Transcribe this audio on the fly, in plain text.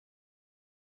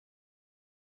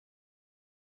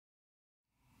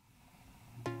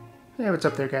Hey, what's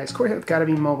up there guys? Corey here with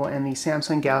GottaBeMobile and the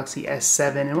Samsung Galaxy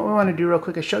S7, and what we want to do real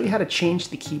quick is show you how to change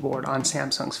the keyboard on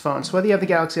Samsung's phone. So whether you have the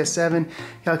Galaxy S7,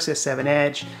 Galaxy S7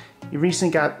 Edge, you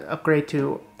recently got upgrade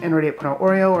to Android 8.0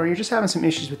 Oreo, or you're just having some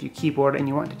issues with your keyboard and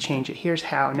you want to change it, here's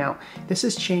how. Now, this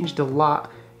has changed a lot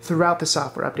throughout the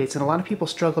software updates, and a lot of people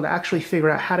struggle to actually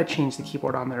figure out how to change the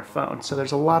keyboard on their phone. So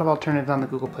there's a lot of alternatives on the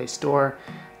Google Play Store.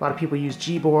 A lot of people use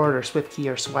Gboard or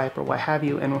SwiftKey or Swipe or what have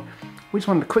you, and we just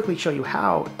wanted to quickly show you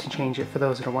how to change it for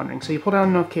those that are wondering. So you pull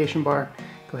down the notification bar,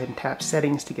 go ahead and tap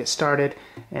Settings to get started,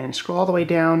 and scroll all the way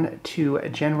down to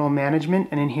General Management,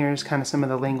 and in here is kind of some of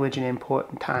the language and input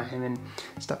and time and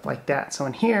stuff like that. So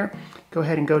in here, go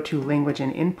ahead and go to Language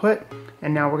and Input,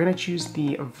 and now we're going to choose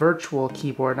the virtual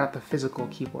keyboard, not the physical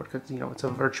keyboard, because it's a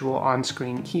virtual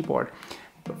on-screen keyboard.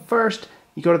 But first,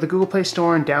 you go to the Google Play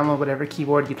Store and download whatever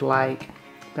keyboard you'd like.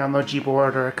 Download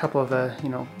Gboard or a couple of the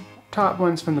top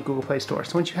ones from the Google Play Store.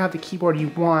 So once you have the keyboard you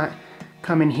want,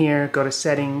 come in here, go to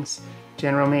Settings,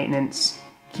 General Maintenance,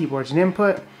 Keyboards and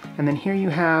Input, and then here you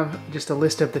have just a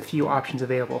list of the few options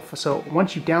available. So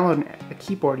once you download a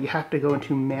keyboard, you have to go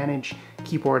into Manage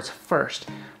Keyboards first.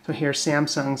 So here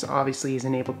Samsung's obviously is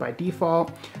enabled by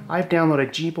default. I've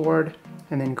downloaded Gboard,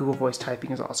 and then Google Voice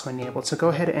Typing is also enabled. So go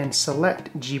ahead and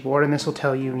select Gboard, and this will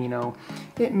tell you,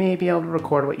 it may be able to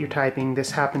record what you're typing.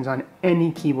 This happens on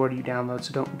any keyboard you download,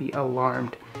 so don't be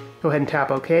alarmed. Go ahead and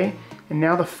tap OK, and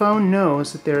now the phone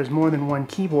knows that there's more than one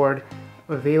keyboard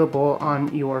available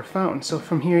on your phone. So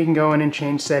from here you can go in and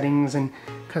change settings and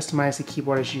customize the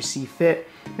keyboard as you see fit.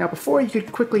 Now before, you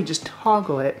could quickly just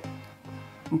toggle it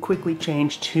and quickly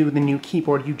change to the new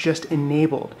keyboard you just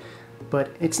enabled.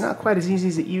 But it's not quite as easy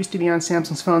as it used to be on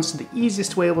Samsung's phone, so the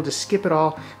easiest way will just skip it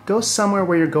all. Go somewhere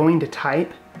where you're going to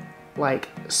type, like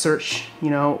search,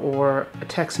 or a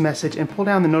text message, and pull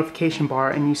down the notification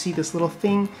bar, and you see this little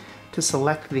thing to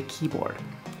select the keyboard.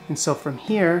 And so from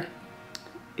here,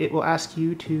 it will ask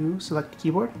you to select the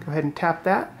keyboard. Go ahead and tap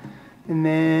that, and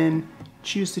then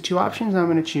choose the two options. I'm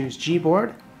going to choose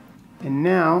Gboard. And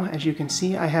now, as you can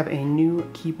see, I have a new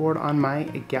keyboard on my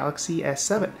Galaxy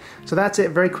S7. So that's it,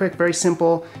 very quick, very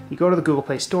simple. You go to the Google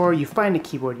Play Store, you find a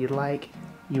keyboard you'd like,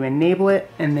 you enable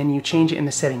it, and then you change it in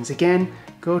the settings. Again,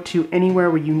 go to anywhere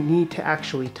where you need to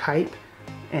actually type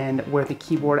and where the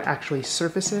keyboard actually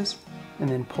surfaces, and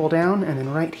then pull down, and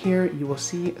then right here you will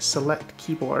see Select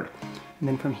Keyboard. And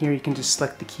then from here you can just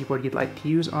select the keyboard you'd like to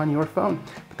use on your phone.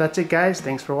 But that's it guys,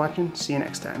 thanks for watching, see you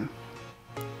next time.